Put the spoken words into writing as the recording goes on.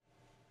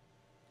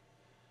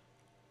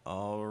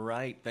All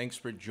right. Thanks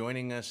for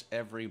joining us,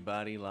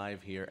 everybody,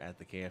 live here at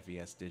the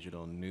KFES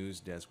Digital News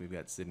Desk. We've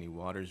got Sydney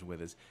Waters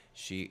with us.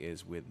 She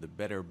is with the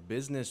Better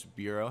Business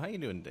Bureau. How you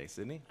doing today,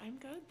 Sydney? I'm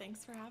good.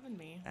 Thanks for having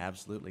me.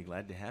 Absolutely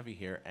glad to have you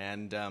here.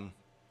 And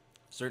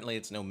certainly,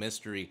 it's no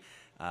mystery.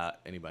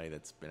 Anybody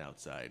that's been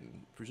outside,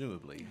 and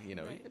presumably,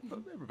 Right.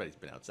 everybody's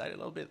been outside a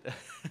little bit,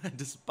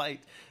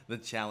 despite the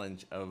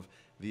challenge of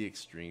the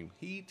extreme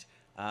heat.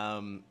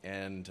 And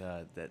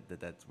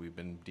that we've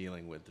been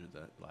dealing with through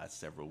the last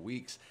several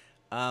weeks,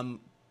 and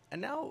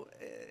now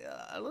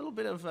a little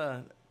bit of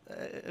a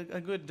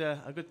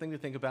good thing to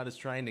think about is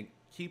trying to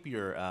keep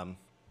your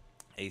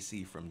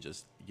AC from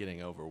just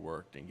getting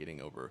overworked and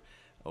getting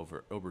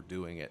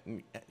overdoing it.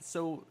 And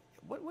so,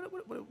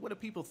 what do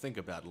people think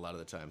about a lot of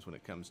the times when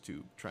it comes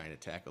to trying to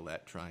tackle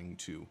that, trying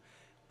to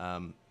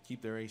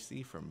keep their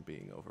AC from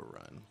being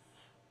overrun?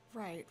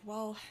 Right.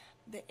 Well,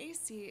 the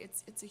AC,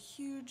 it's a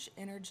huge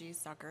energy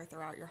sucker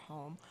throughout your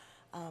home.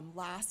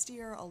 Last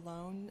year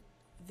alone,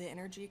 the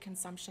energy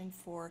consumption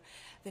for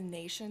the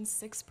nation,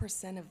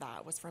 6% of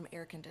that was from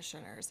air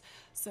conditioners.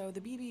 So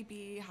the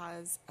BBB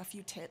has a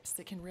few tips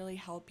that can really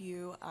help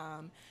you,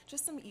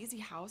 just some easy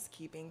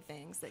housekeeping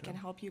things that can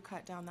help you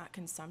cut down that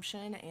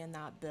consumption and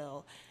that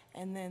bill.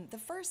 And then the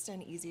first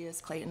and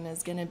easiest, Clayton,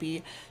 is going to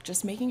be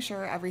just making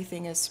sure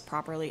everything is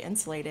properly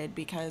insulated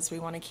because we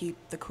want to keep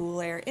the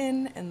cool air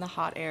in and the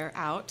hot air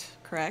out,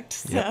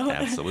 correct? Yep,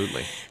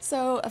 absolutely.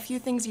 So a few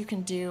things you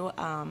can do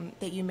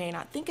that you may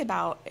not think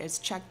about is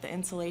check the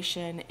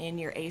insulation in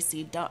your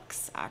AC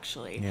ducts,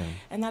 actually. Yeah.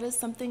 And that is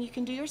something you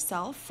can do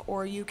yourself,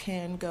 or you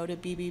can go to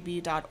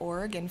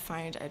bbb.org and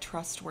find a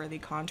trustworthy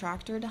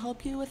contractor to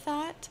help you with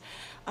that.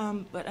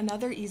 But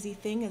another easy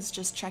thing is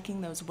just checking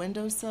those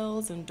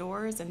windowsills and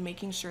doors and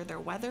making sure they're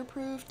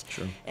weatherproofed.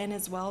 Sure. And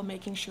as well,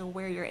 making sure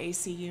where your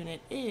AC unit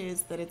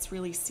is, that it's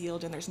really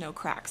sealed and there's no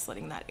cracks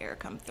letting that air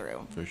come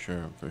through. For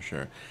sure, for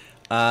sure.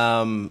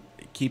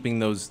 Keeping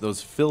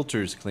those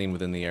filters clean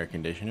within the air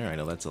conditioner. I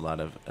know that's a lot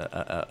of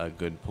a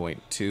good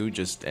point too.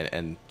 Just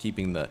and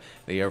keeping the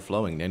air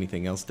flowing.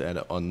 Anything else to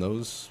add on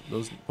those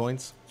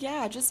points?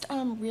 Yeah, just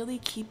really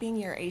keeping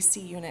your AC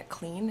unit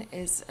clean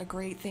is a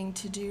great thing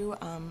to do.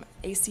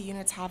 AC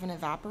units have an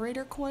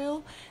evaporator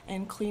coil,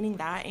 and cleaning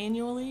that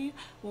annually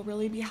will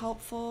really be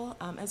helpful,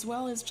 as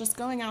well as just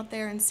going out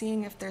there and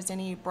seeing if there's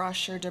any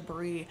brush or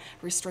debris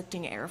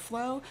restricting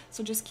airflow.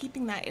 So just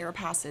keeping that air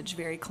passage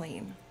very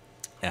clean.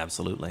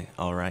 Absolutely.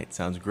 All right.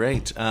 Sounds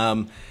great.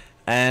 And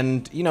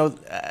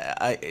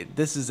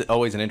this is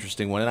always an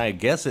interesting one, and I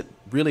guess it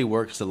really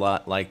works a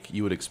lot like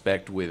you would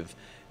expect with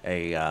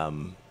a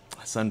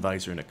sun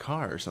visor in a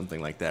car or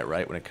something like that,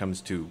 right? When it comes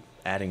to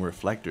adding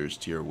reflectors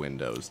to your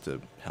windows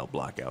to help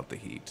block out the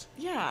heat.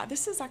 Yeah,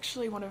 this is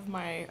actually one of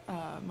my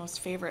most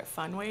favorite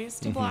fun ways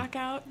to block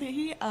out the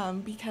heat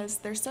because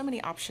there's so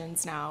many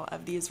options now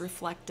of these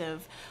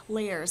reflective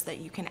layers that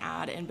you can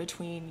add in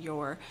between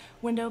your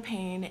window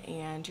pane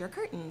and your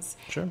curtains.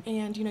 Sure.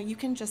 And you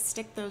can just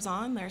stick those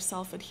on. They're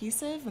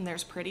self-adhesive, and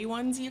there's pretty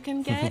ones you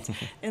can get.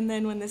 And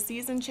then when the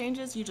season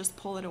changes, you just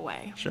pull it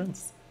away. Sure.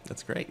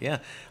 That's great, yeah.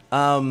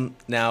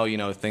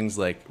 Now, things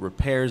like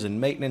repairs and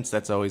maintenance,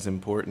 that's always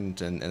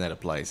important, and that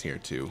applies here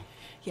too.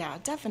 Yeah,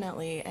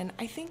 definitely. And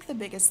I think the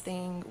biggest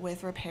thing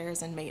with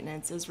repairs and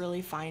maintenance is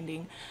really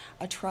finding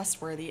a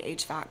trustworthy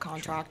HVAC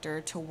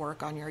contractor to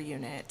work on your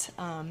unit.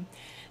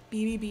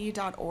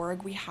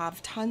 BBB.org, we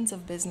have tons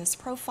of business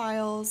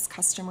profiles,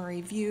 customer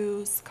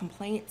reviews,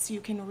 complaints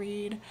you can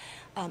read.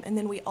 And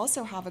then we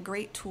also have a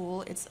great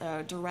tool. It's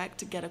a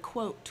direct get a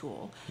quote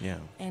tool. Yeah.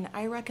 And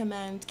I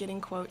recommend getting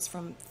quotes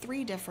from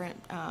 3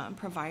 different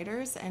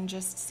providers and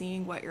just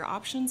seeing what your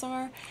options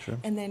are. Sure.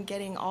 And then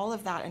getting all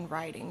of that in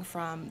writing,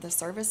 from the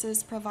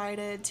services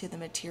provided to the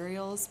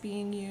materials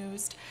being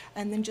used.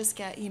 And then just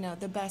get,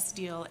 the best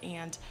deal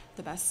and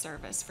the best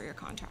service for your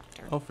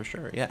contractor. Oh, for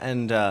sure, yeah.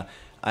 And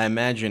I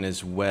imagine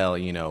as well,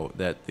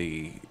 that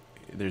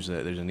there's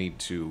a need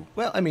to,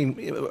 well, I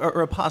mean,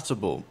 or a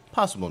possible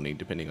need,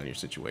 depending on your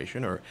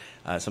situation, or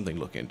something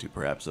to look into,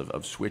 perhaps,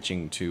 of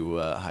switching to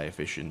high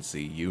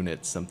efficiency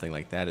units. Something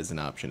like that is an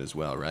option as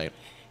well, right?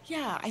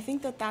 Yeah, I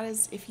think that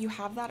is, if you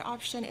have that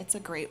option, it's a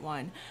great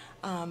one.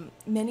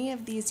 Many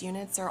of these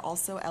units are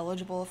also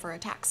eligible for a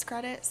tax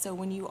credit, so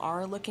when you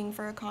are looking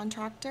for a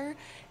contractor,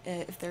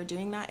 if they're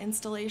doing that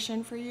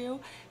installation for you,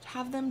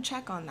 have them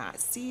check on that,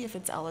 see if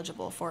it's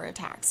eligible for a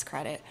tax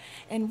credit.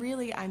 And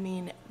really, I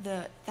mean,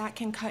 that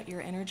can cut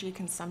your energy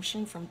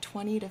consumption from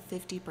 20 to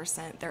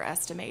 50%, they're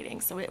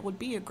estimating, so it would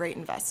be a great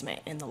investment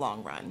in the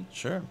long run.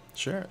 Sure,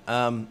 sure.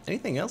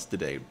 Anything else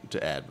today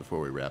to add before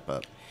we wrap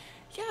up?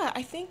 Yeah,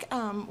 I think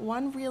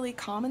one really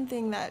common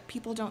thing that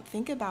people don't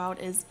think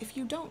about is if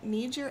you don't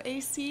need your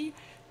AC,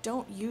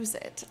 don't use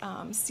it.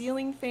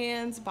 Ceiling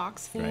fans,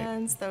 box Right.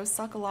 fans, those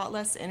suck a lot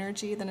less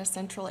energy than a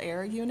central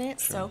air unit.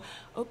 Sure. So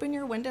open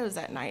your windows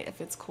at night if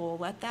it's cool.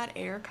 Let that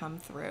air come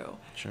through.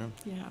 Sure.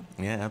 Yeah.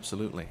 Yeah,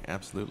 absolutely.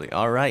 Absolutely.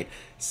 All right.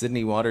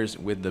 Sydney Waters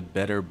with the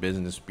Better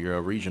Business Bureau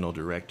Regional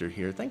Director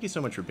here. Thank you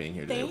so much for being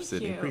here today, Thank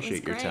Sydney. you. It was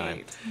Appreciate your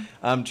time.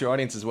 great. To our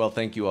audience as well,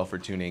 thank you all for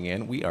tuning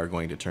in. We are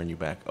going to turn you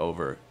back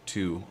over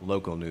to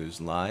Local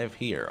News Live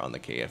here on the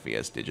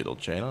KFES Digital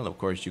Channel. And of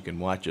course, you can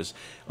watch us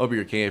over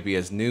your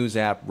KFES News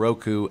app,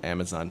 Roku,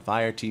 Amazon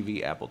Fire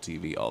TV, Apple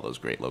TV, all those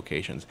great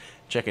locations.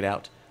 Check it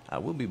out.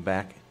 We'll be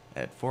back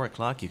at 4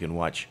 o'clock. You can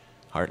watch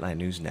Heartline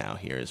News Now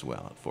here as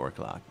well at 4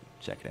 o'clock.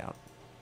 Check it out.